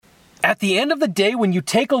At the end of the day, when you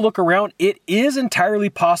take a look around, it is entirely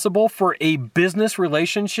possible for a business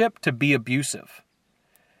relationship to be abusive.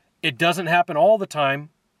 It doesn't happen all the time,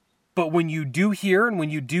 but when you do hear and when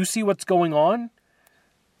you do see what's going on,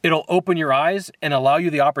 it'll open your eyes and allow you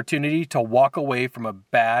the opportunity to walk away from a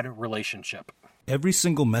bad relationship. Every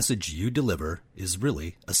single message you deliver is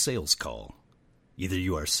really a sales call. Either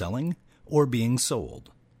you are selling or being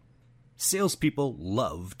sold. Salespeople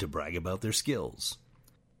love to brag about their skills.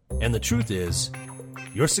 And the truth is,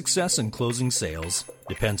 your success in closing sales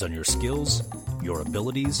depends on your skills, your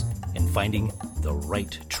abilities, and finding the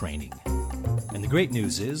right training. And the great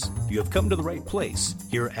news is, you have come to the right place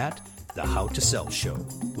here at the How to Sell Show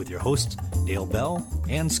with your hosts Dale Bell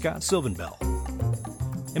and Scott Sylvan Bell.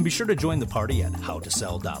 And be sure to join the party at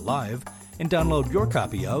howtosell.live and download your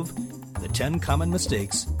copy of The 10 Common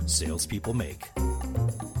Mistakes Salespeople Make.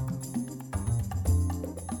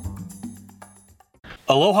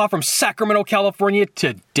 Aloha from Sacramento, California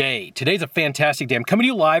today. Today's a fantastic day. I'm coming to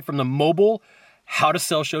you live from the mobile How to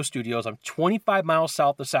Sell Show studios. I'm 25 miles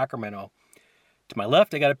south of Sacramento. To my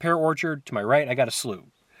left, I got a pear orchard. To my right, I got a slough.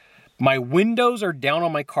 My windows are down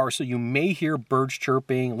on my car, so you may hear birds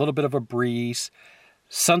chirping, a little bit of a breeze.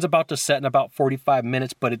 Sun's about to set in about 45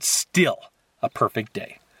 minutes, but it's still a perfect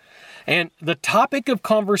day. And the topic of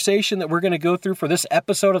conversation that we're going to go through for this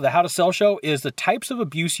episode of the How to Sell Show is the types of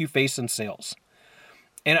abuse you face in sales.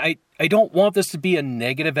 And I don't want this to be a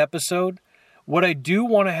negative episode. What I do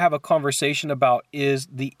want to have a conversation about is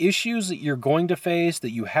the issues that you're going to face,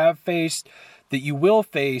 that you have faced, that you will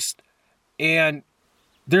face. And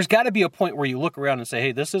there's got to be a point where you look around and say,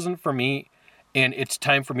 hey, this isn't for me, and it's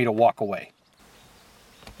time for me to walk away.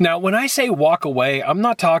 Now, when I say walk away, I'm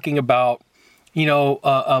not talking about,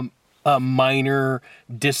 a minor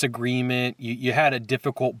disagreement. You had a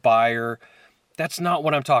difficult buyer. That's not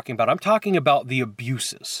what I'm talking about. I'm talking about the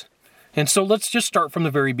abuses. And so let's just start from the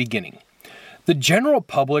very beginning. The general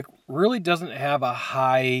public really doesn't have a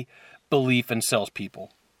high belief in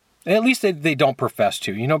salespeople. At least they don't profess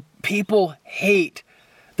to. The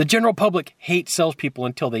general public hates salespeople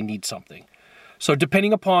until they need something. So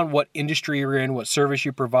depending upon what industry you're in, what service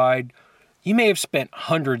you provide, you may have spent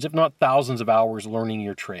hundreds, if not thousands of hours learning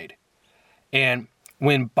your trade. And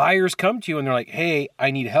when buyers come to you and they're like, hey, I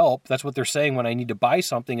need help, that's what they're saying when I need to buy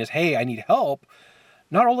something is, hey, I need help.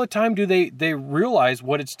 Not all the time do they realize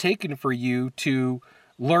what it's taken for you to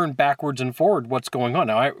learn backwards and forward what's going on.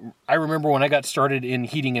 Now, I remember when I got started in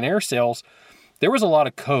heating and air sales, there was a lot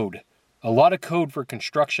of code for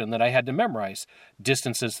construction that I had to memorize.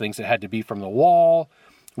 Distances, things that had to be from the wall,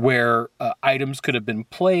 where items could have been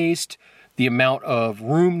placed, the amount of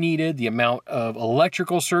room needed, the amount of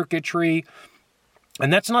electrical circuitry.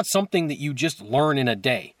 And that's not something that you just learn in a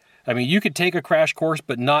day. I mean, you could take a crash course,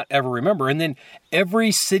 but not ever remember. And then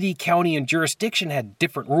every city, county, and jurisdiction had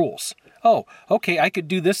different rules. Oh, okay, I could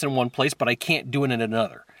do this in one place, but I can't do it in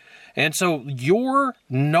another. And so your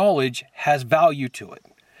knowledge has value to it.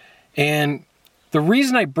 And the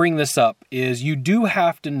reason I bring this up is you do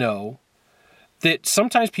have to know that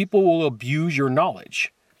sometimes people will abuse your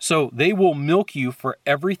knowledge. So they will milk you for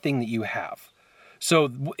everything that you have.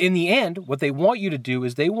 So in the end, what they want you to do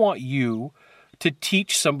is they want you to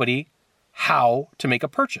teach somebody how to make a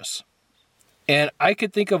purchase. And I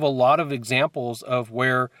could think of a lot of examples of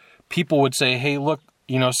where people would say, hey, look,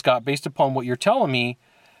 Scott, based upon what you're telling me,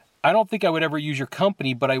 I don't think I would ever use your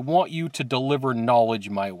company, but I want you to deliver knowledge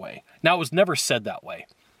my way. Now, it was never said that way.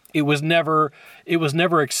 It was never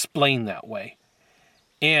explained that way.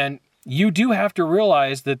 And you do have to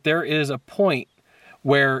realize that there is a point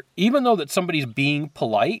where even though that somebody's being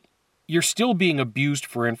polite, you're still being abused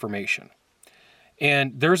for information.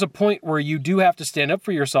 And there's a point where you do have to stand up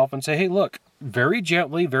for yourself and say, hey, look, very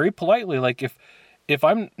gently, very politely, like if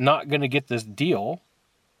I'm not going to get this deal,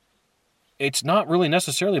 it's not really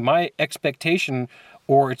necessarily my expectation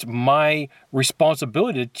or it's my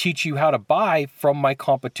responsibility to teach you how to buy from my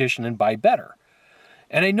competition and buy better.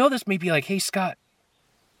 And I know this may be like, hey, Scott,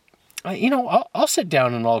 I'll sit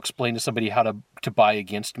down and I'll explain to somebody how to buy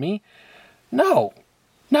against me. No.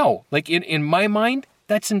 Like in my mind,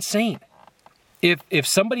 that's insane. If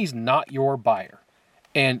somebody's not your buyer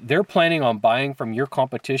and they're planning on buying from your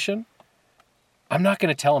competition, I'm not going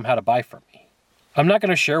to tell them how to buy from me. I'm not going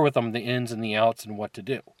to share with them the ins and the outs and what to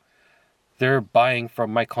do. They're buying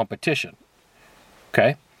from my competition.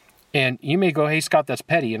 Okay? And you may go, hey, Scott, that's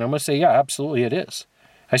petty. And I'm going to say, yeah, absolutely it is.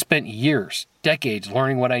 I spent years, decades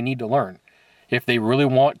learning what I need to learn. If they really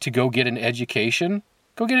want to go get an education,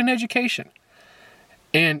 go get an education.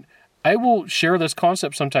 And I will share this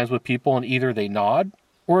concept sometimes with people and either they nod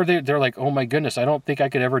or they're like, oh my goodness, I don't think I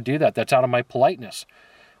could ever do that. That's out of my politeness.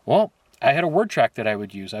 Well, I had a word track that I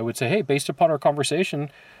would use. I would say, hey, based upon our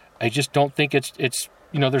conversation, I just don't think it's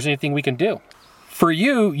there's anything we can do. For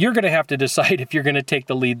you, you're going to have to decide if you're going to take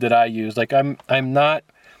the lead that I use. Like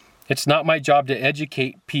it's not my job to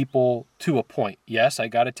educate people to a point. Yes, I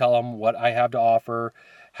got to tell them what I have to offer,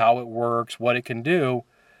 how it works, what it can do.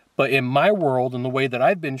 But in my world and the way that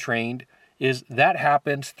I've been trained is that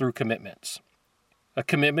happens through commitments. A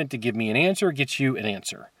commitment to give me an answer gets you an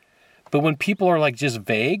answer. But when people are like just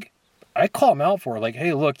vague, I call them out for it. Like,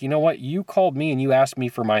 hey, look, you know what? You called me and you asked me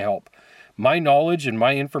for my help. My knowledge and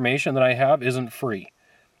my information that I have isn't free.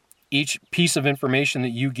 Each piece of information that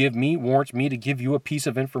you give me warrants me to give you a piece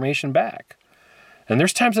of information back. And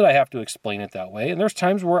there's times that I have to explain it that way. And there's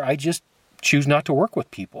times where I just choose not to work with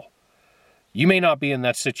people. You may not be in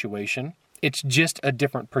that situation. It's just a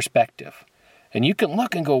different perspective. And you can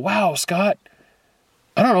look and go, wow, Scott,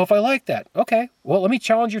 I don't know if I like that. Okay, well, let me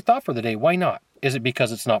challenge your thought for the day. Why not? Is it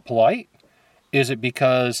because it's not polite? Is it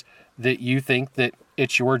because that you think that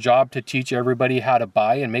it's your job to teach everybody how to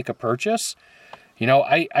buy and make a purchase?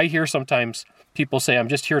 I hear sometimes people say, I'm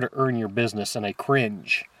just here to earn your business, and I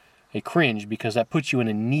cringe. I cringe because that puts you in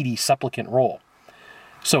a needy supplicant role.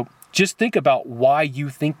 So just think about why you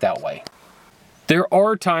think that way. There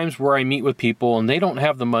are times where I meet with people and they don't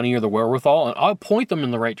have the money or the wherewithal, and I'll point them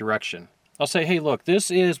in the right direction. I'll say, hey, look, this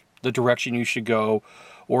is the direction you should go,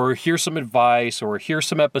 or here's some advice, or here's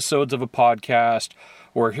some episodes of a podcast,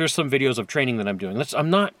 or here's some videos of training that I'm doing. I'm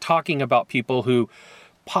not talking about people who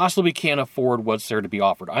possibly can't afford what's there to be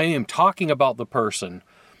offered. I am talking about the person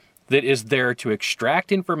that is there to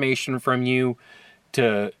extract information from you,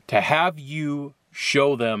 to have you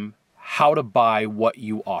show them how to buy what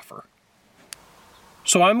you offer.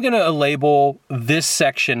 So I'm going to label this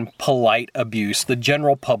section polite abuse, the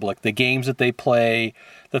general public, the games that they play,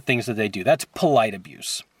 the things that they do. That's polite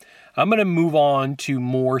abuse. I'm going to move on to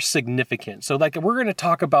more significant. So we're going to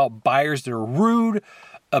talk about buyers that are rude,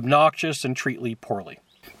 obnoxious, and treat you poorly.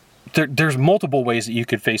 There's multiple ways that you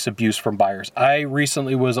could face abuse from buyers. I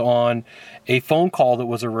recently was on a phone call that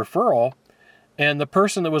was a referral, and the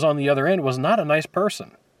person that was on the other end was not a nice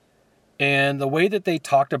person. And the way that they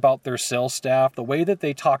talked about their sales staff, the way that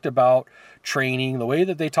they talked about training, the way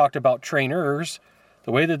that they talked about trainers,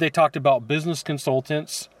 the way that they talked about business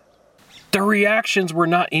consultants, the reactions were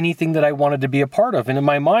not anything that I wanted to be a part of. And in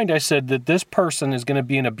my mind, I said that this person is going to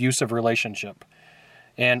be an abusive relationship.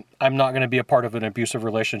 And I'm not going to be a part of an abusive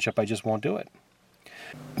relationship. I just won't do it.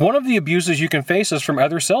 One of the abuses you can face is from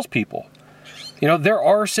other salespeople. There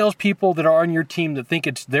are salespeople that are on your team that think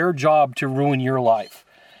it's their job to ruin your life.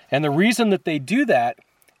 And the reason that they do that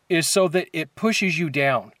is so that it pushes you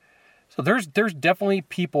down. So there's definitely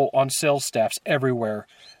people on sales staffs everywhere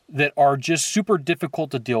that are just super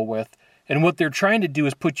difficult to deal with. And what they're trying to do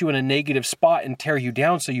is put you in a negative spot and tear you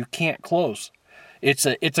down so you can't close. It's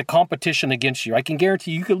a competition against you. I can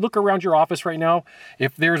guarantee you could look around your office right now.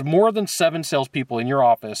 If there's more than 7 salespeople in your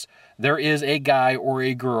office, there is a guy or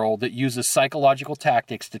a girl that uses psychological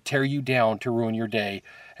tactics to tear you down to ruin your day.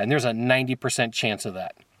 And there's a 90% chance of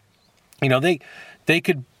that. They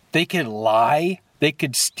could lie. They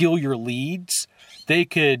could steal your leads. They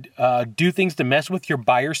could do things to mess with your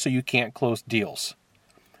buyers so you can't close deals.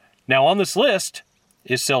 Now on this list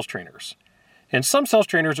is sales trainers. And some sales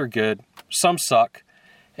trainers are good, some suck.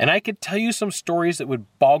 And I could tell you some stories that would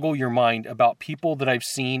boggle your mind about people that I've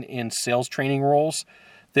seen in sales training roles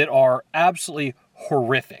that are absolutely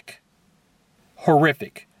horrific.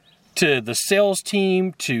 Horrific to the sales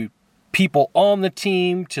team, to people on the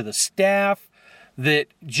team, to the staff, that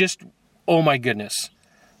just, oh my goodness.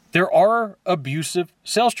 There are abusive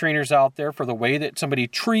sales trainers out there for the way that somebody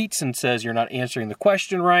treats and says you're not answering the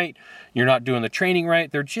question right, you're not doing the training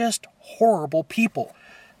right. They're just horrible people.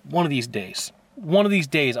 One of these days,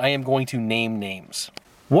 I am going to name names.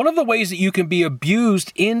 One of the ways that you can be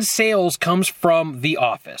abused in sales comes from the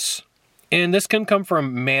office. And this can come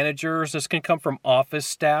from managers, this can come from office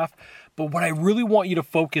staff. But what I really want you to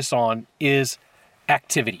focus on is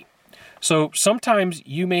activity. So sometimes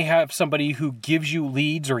you may have somebody who gives you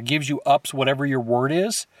leads or gives you ups, whatever your word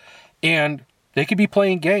is, and they could be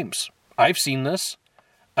playing games. I've seen this.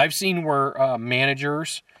 I've seen where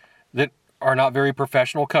managers that are not very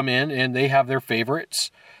professional come in and they have their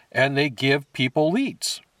favorites and they give people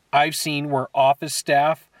leads. I've seen where office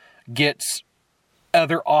staff gets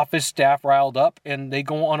other office staff riled up and they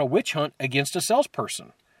go on a witch hunt against a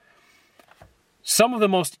salesperson. Some of the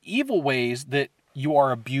most evil ways that you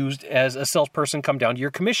are abused as a salesperson come down to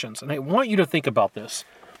your commissions. And I want you to think about this.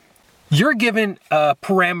 You're given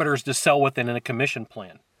parameters to sell within in a commission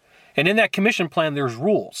plan. And in that commission plan, there's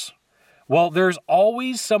rules. Well, there's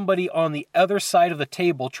always somebody on the other side of the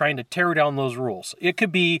table trying to tear down those rules. It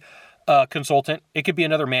could be a consultant. It could be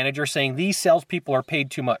another manager saying these salespeople are paid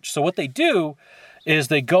too much. So what they do is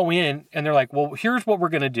they go in and they're like, well, here's what we're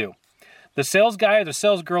going to do. The sales guy or the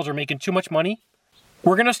sales girls are making too much money.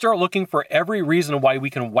 We're going to start looking for every reason why we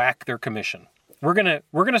can whack their commission. We're going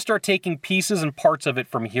to start taking pieces and parts of it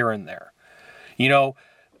from here and there. You know,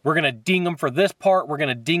 we're going to ding them for this part. We're going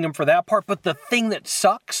to ding them for that part. But the thing that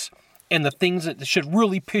sucks and the things that should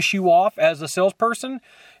really piss you off as a salesperson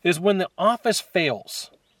is when the office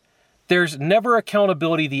fails. There's never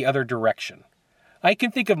accountability the other direction. I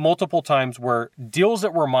can think of multiple times where deals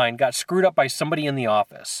that were mine got screwed up by somebody in the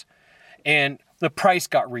office and the price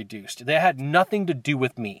got reduced. They had nothing to do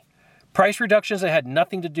with me. Price reductions that had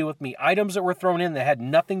nothing to do with me. Items that were thrown in that had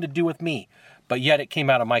nothing to do with me, but yet it came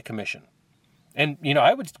out of my commission. And, you know,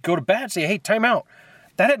 I would go to bat and say, hey, time out.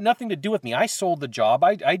 That had nothing to do with me. I sold the job.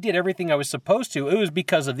 I did everything I was supposed to. It was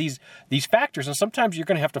because of these factors, and sometimes you're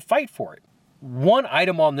going to have to fight for it. One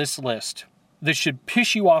item on this list that should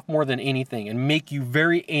piss you off more than anything and make you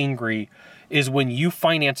very angry is when you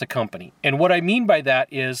finance a company. And what I mean by that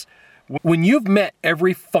is when you've met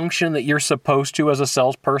every function that you're supposed to as a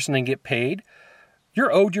salesperson and get paid,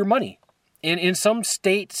 you're owed your money. And in some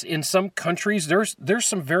states, in some countries, there's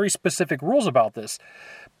some very specific rules about this.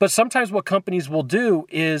 But sometimes what companies will do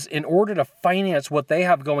is, in order to finance what they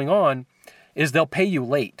have going on, is they'll pay you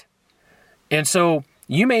late. And so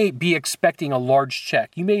you may be expecting a large check.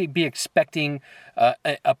 You may be expecting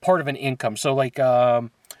a part of an income. So like,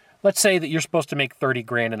 let's say that you're supposed to make 30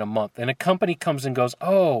 grand in a month, and a company comes and goes,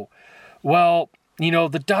 oh, well, you know,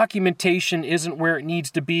 the documentation isn't where it needs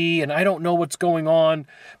to be, and I don't know what's going on,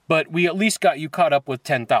 but we at least got you caught up with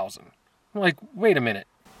 10,000. I'm like, wait a minute.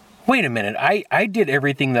 I did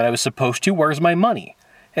everything that I was supposed to. Where's my money?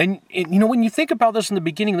 And, you know, when you think about this in the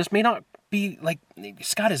beginning, this may not be like,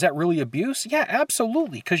 Scott, is that really abuse? Yeah,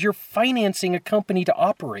 absolutely, because you're financing a company to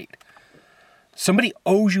operate. Somebody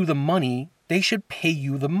owes you the money. They should pay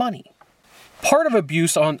you the money. Part of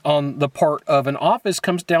abuse on the part of an office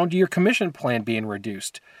comes down to your commission plan being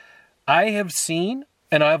reduced. I have seen,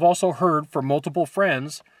 and I've also heard from multiple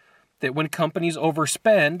friends, that when companies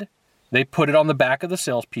overspend, they put it on the back of the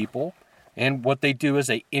salespeople, and what they do is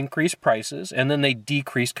they increase prices, and then they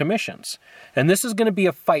decrease commissions. And this is going to be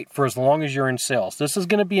a fight for as long as you're in sales. This is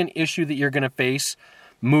going to be an issue that you're going to face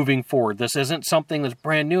moving forward. This isn't something that's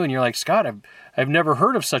brand new, and you're like, Scott, I've never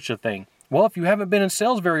heard of such a thing. Well, if you haven't been in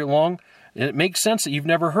sales very long, it makes sense that you've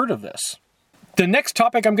never heard of this. The next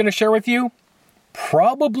topic I'm going to share with you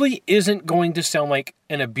probably isn't going to sound like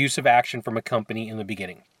an abusive action from a company in the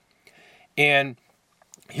beginning. And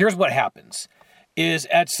here's what happens, is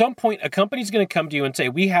at some point, a company's going to come to you and say,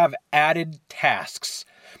 we have added tasks.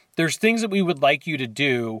 There's things that we would like you to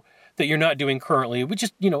do that you're not doing currently, which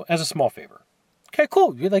is, you know, as a small favor. Okay,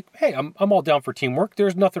 cool. You're like, hey, I'm all down for teamwork.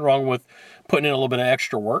 There's nothing wrong with putting in a little bit of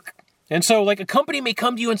extra work. And so like a company may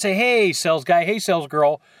come to you and say, hey, sales guy, hey, sales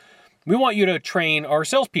girl, we want you to train our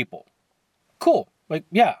salespeople. Cool. Like,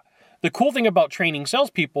 yeah. The cool thing about training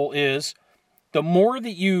salespeople is the more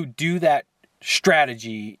that you do that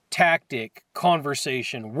strategy, tactic,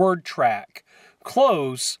 conversation, word track,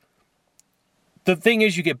 close, the thing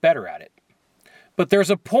is you get better at it. But there's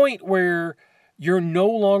a point where you're no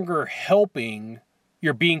longer helping,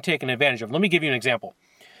 you're being taken advantage of. Let me give you an example.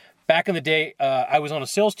 Back in the day, I was on a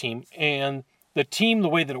sales team, and the team, the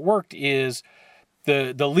way that it worked is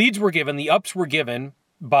the leads were given, the ups were given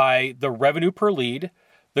by the revenue per lead,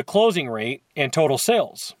 the closing rate, and total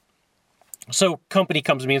sales. So company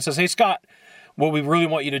comes to me and says, hey, Scott, what we really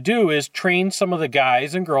want you to do is train some of the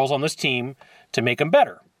guys and girls on this team to make them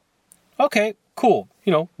better. Okay, cool.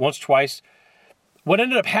 You know, once, twice. What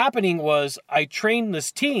ended up happening was I trained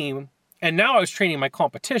this team, and now I was training my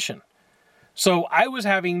competition. So I was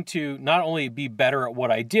having to not only be better at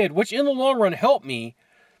what I did, which in the long run helped me,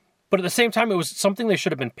 but at the same time, it was something they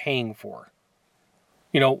should have been paying for.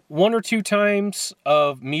 You know, 1 or 2 times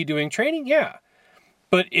of me doing training, yeah.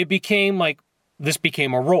 But it became like, this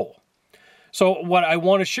became a role. So what I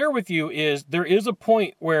want to share with you is there is a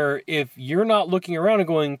point where if you're not looking around and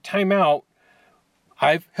going, time out,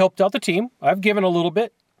 I've helped out the team, I've given a little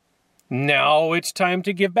bit. Now it's time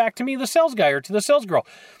to give back to me, the sales guy, or to the sales girl.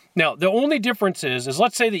 Now, the only difference is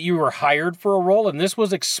let's say that you were hired for a role and this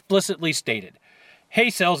was explicitly stated. Hey,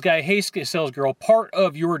 sales guy, hey, sales girl, part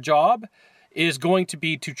of your job is going to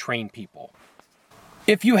be to train people.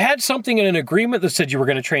 If you had something in an agreement that said you were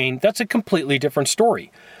going to train, that's a completely different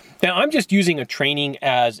story. Now, I'm just using a training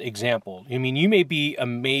as example. I mean, you may be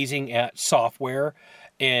amazing at software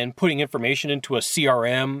and putting information into a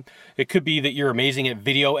CRM. It could be that you're amazing at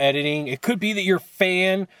video editing. It could be that you're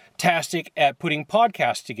fantastic at putting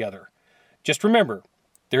podcasts together. Just remember,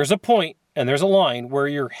 there's a point and there's a line where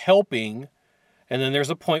you're helping, and then there's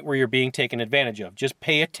a point where you're being taken advantage of. Just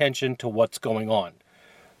pay attention to what's going on.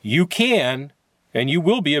 You can and you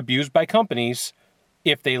will be abused by companies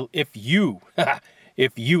if you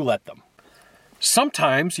let them.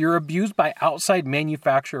 Sometimes you're abused by outside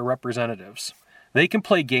manufacturer representatives. They can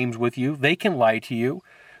play games with you. They can lie to you.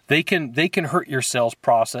 They can hurt your sales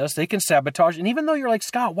process. They can sabotage. And even though you're like,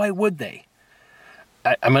 Scott, why would they?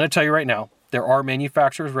 I'm going to tell you right now, there are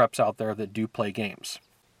manufacturers reps out there that do play games.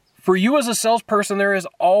 For you as a salesperson, there is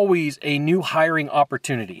always a new hiring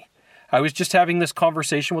opportunity. I was just having this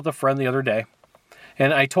conversation with a friend the other day,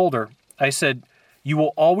 and I told her, I said, you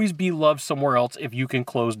will always be loved somewhere else if you can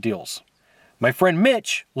close deals. My friend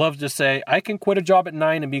Mitch loves to say, I can quit a job at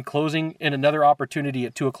 9 and be closing in another opportunity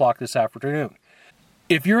at 2 o'clock this afternoon.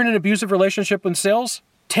 If you're in an abusive relationship in sales,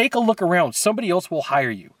 take a look around. Somebody else will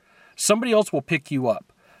hire you. Somebody else will pick you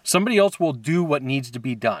up. Somebody else will do what needs to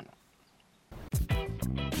be done.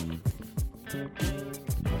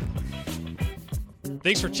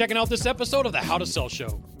 Thanks for checking out this episode of the How to Sell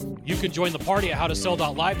Show. You can join the party at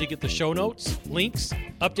howtosell.live to get the show notes, links,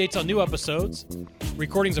 updates on new episodes,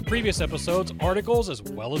 recordings of previous episodes, articles, as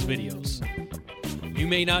well as videos. You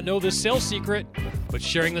may not know this sales secret, but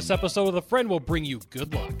sharing this episode with a friend will bring you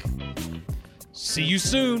good luck. See you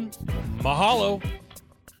soon. Mahalo.